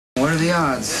What are the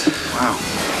odds? Wow.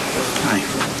 Hi.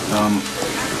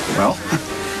 Well,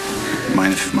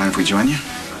 mind if we join you?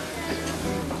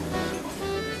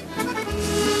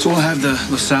 So we'll have the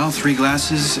LaSalle, 3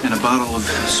 glasses, and a bottle of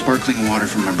sparkling water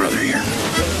from my brother here.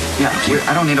 Yeah, here,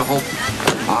 I don't need a whole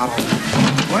bottle.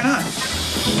 Why not?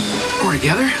 We're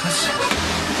together.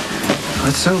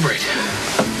 Let's celebrate.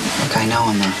 Look, I know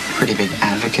I'm a pretty big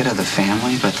advocate of the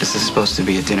family, but this is supposed to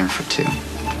be a dinner for 2.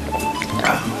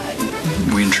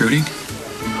 We intruding?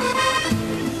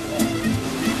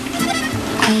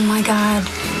 Oh my God.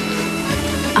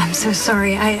 I'm so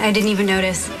sorry. I didn't even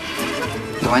notice.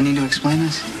 Do I need to explain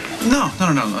this? No.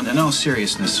 In all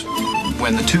seriousness,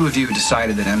 when the 2 of you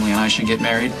decided that Emily and I should get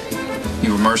married,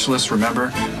 you were merciless,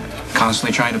 remember?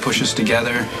 Constantly trying to push us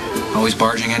together, always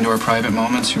barging into our private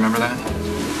moments. You remember that?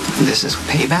 This is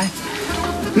payback?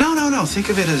 No. Think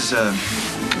of it as a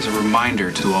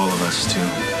reminder to all of us to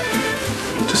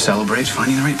celebrate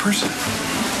finding the right person.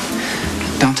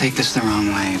 Don't take this the wrong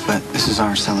way, but this is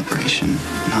our celebration,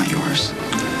 not yours.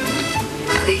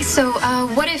 Okay, so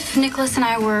what if Nikolas and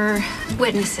I were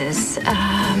witnesses?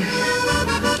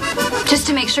 Just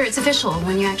to make sure it's official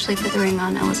when you actually put the ring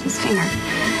on Elizabeth's finger.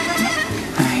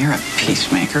 You're a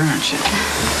peacemaker, aren't you?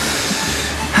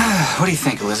 What do you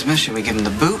think, Elizabeth? Should we give him the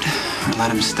boot or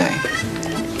let him stay?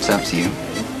 It's up to you.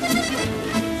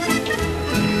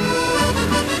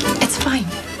 It's fine.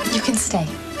 You can stay.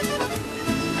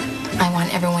 I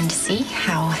want everyone to see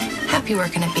how happy we're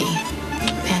going to be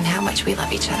and how much we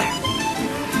love each other.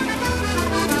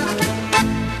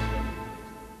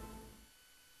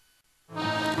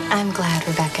 I'm glad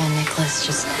Rebecca and Nikolas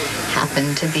just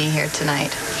happened to be here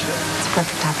tonight. It's a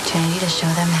perfect opportunity to show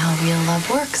them how real love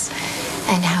works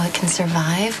and how it can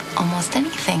survive almost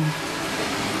anything,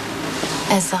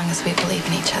 as long as we believe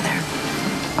in each other.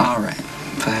 All right.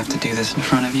 If I have to do this in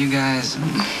front of you guys,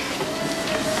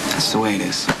 that's the way it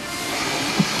is.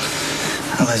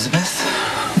 Elizabeth,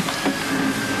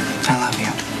 I love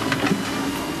you.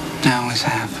 I always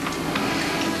have.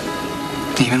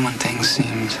 Even when things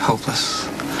seemed hopeless.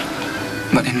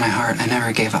 But in my heart, I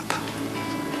never gave up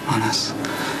on us.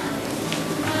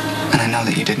 And I know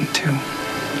that you didn't too.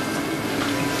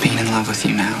 Being in love with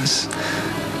you now is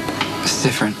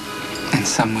different in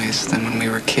some ways than when we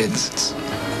were kids.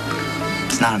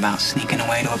 It's not about sneaking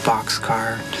away to a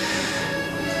boxcar,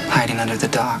 hiding under the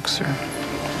docks, or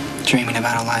dreaming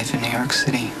about a life in New York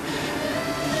City.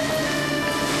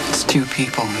 It's 2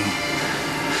 people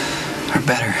who are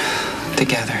better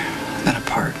together than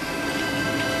apart.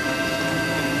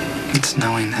 It's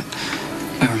knowing that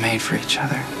we were made for each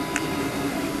other,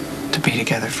 to be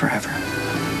together forever.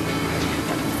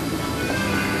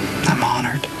 I'm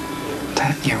honored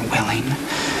that you're willing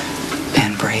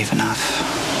and brave enough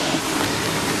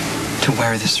to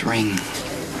wear this ring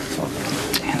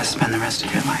and to spend the rest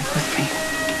of your life with me.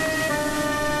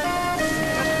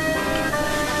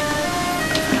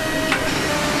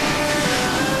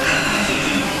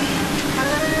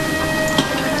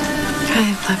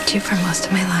 I've loved you for most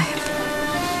of my life,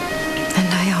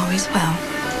 and I always will.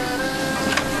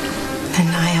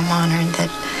 And I am honored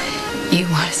that you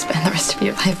want to spend the rest of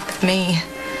your life with me.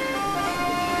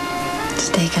 It's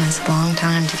taken us a long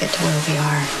time to get to where we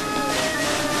are.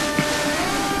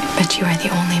 But you are the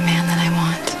only man that I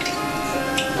want.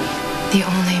 The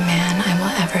only man I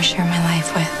will ever share my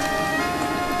life with.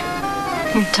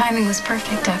 Your timing was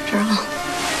perfect after all.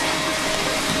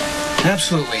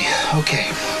 Absolutely.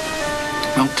 Okay.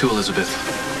 Well, to Elizabeth.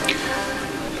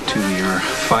 To your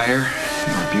fire,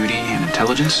 your beauty, and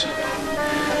intelligence.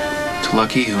 To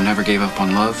Lucky, who never gave up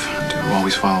on love, and who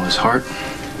always followed his heart.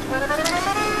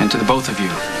 And to the both of you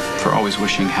for always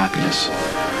wishing happiness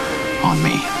on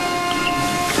me.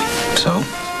 So,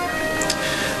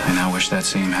 I now wish that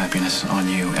same happiness on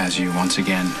you as you once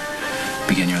again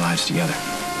begin your lives together.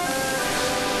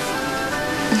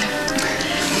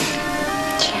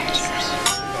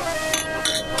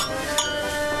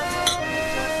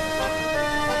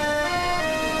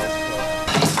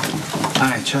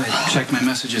 Hi, check my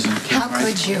messages and How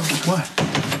could you? What?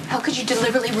 How could you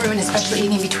deliberately ruin a special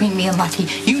evening between me and Lucky?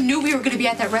 You knew we were going to be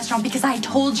at that restaurant because I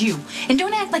told you. And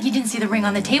don't act like you didn't see the ring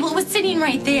on the table. It was sitting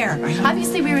right there.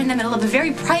 Obviously, we were in the middle of a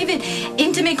very private,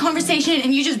 intimate conversation,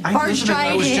 and you just barged right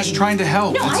in. I was just trying to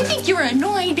help. No, I think you were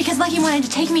annoyed because Lucky wanted to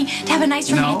take me to have a nice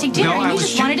romantic dinner, and you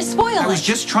just wanted to spoil it. I was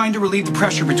just trying to relieve the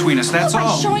pressure between us, that's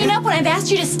all. By showing up when I've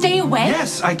asked you to stay away?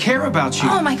 Yes, I care about you.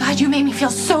 Oh, my God, you made me feel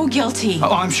so guilty.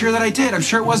 Oh, I'm sure that I did. I'm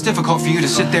sure it was difficult for you to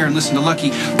sit there and listen to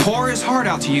Lucky pour his heart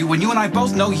out to you when you and I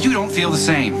both know you don't feel the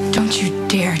same. Don't you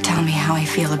dare tell me how I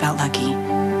feel about Lucky.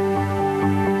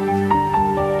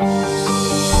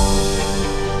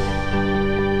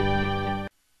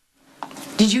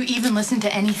 Did you even listen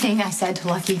to anything I said to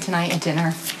Lucky tonight at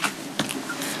dinner?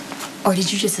 Or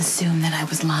did you just assume that I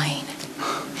was lying?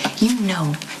 You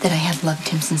know that I have loved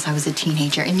him since I was a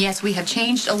teenager. And yes, we have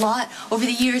changed a lot over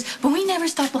the years, but we never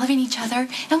stopped loving each other,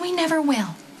 and we never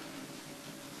will.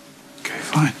 Okay,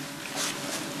 fine.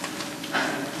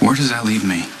 Where does that leave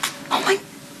me? Oh my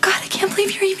God, I can't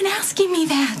believe you're even asking me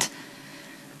that.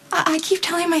 I keep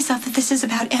telling myself that this is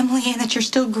about Emily and that you're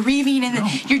still grieving and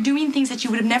that you're doing things that you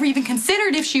would have never even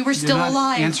considered if she were still You're not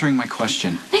alive. answering my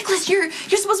question. Nicholas, you're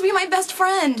supposed to be my best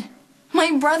friend.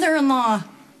 My brother-in-law.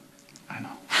 I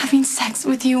know. Having sex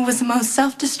with you was the most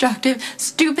self-destructive,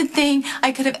 stupid thing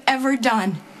I could have ever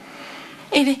done.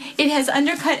 It has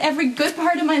undercut every good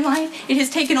part of my life. It has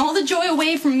taken all the joy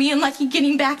away from me and Lucky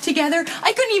getting back together.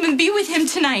 I couldn't even be with him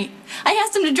tonight. I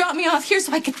asked him to drop me off here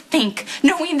so I could think,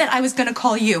 knowing that I was going to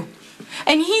call you.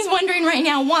 And he's wondering right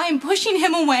now why I'm pushing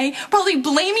him away, probably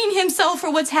blaming himself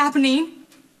for what's happening.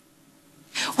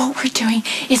 What we're doing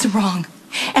is wrong.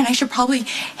 And I should probably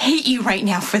hate you right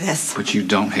now for this. But you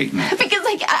don't hate me. Because,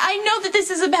 I know that this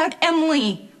is about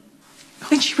Emily.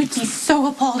 And she would be so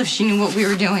appalled if she knew what we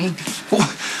were doing.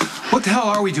 What the hell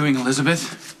are we doing,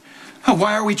 Elizabeth?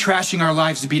 Why are we trashing our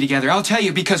lives to be together? I'll tell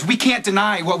you, because we can't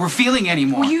deny what we're feeling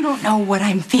anymore. Well, you don't know what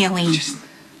I'm feeling. Just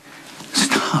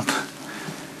stop.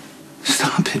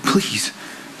 Stop it, please.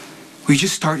 Will you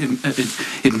just start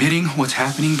admitting what's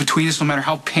happening between us, no matter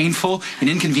how painful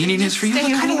and inconvenient it is for you? Look,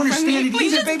 I don't understand it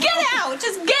Please either, just baby. get out.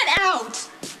 Just get out.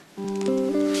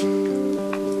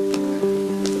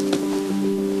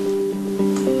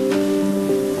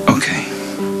 Okay.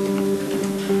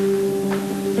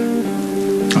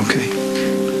 Okay.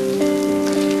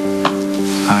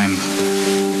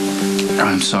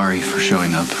 I'm sorry for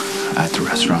showing up at the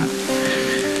restaurant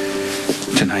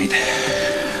tonight.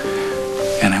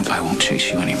 And I won't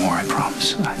chase you anymore, I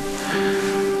promise.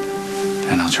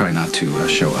 And I'll try not to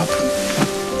show up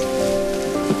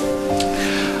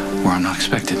where I'm not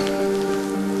expected.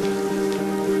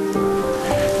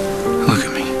 Look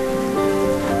at me.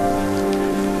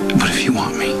 But if you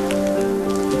want me,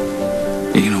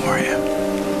 you know where I am.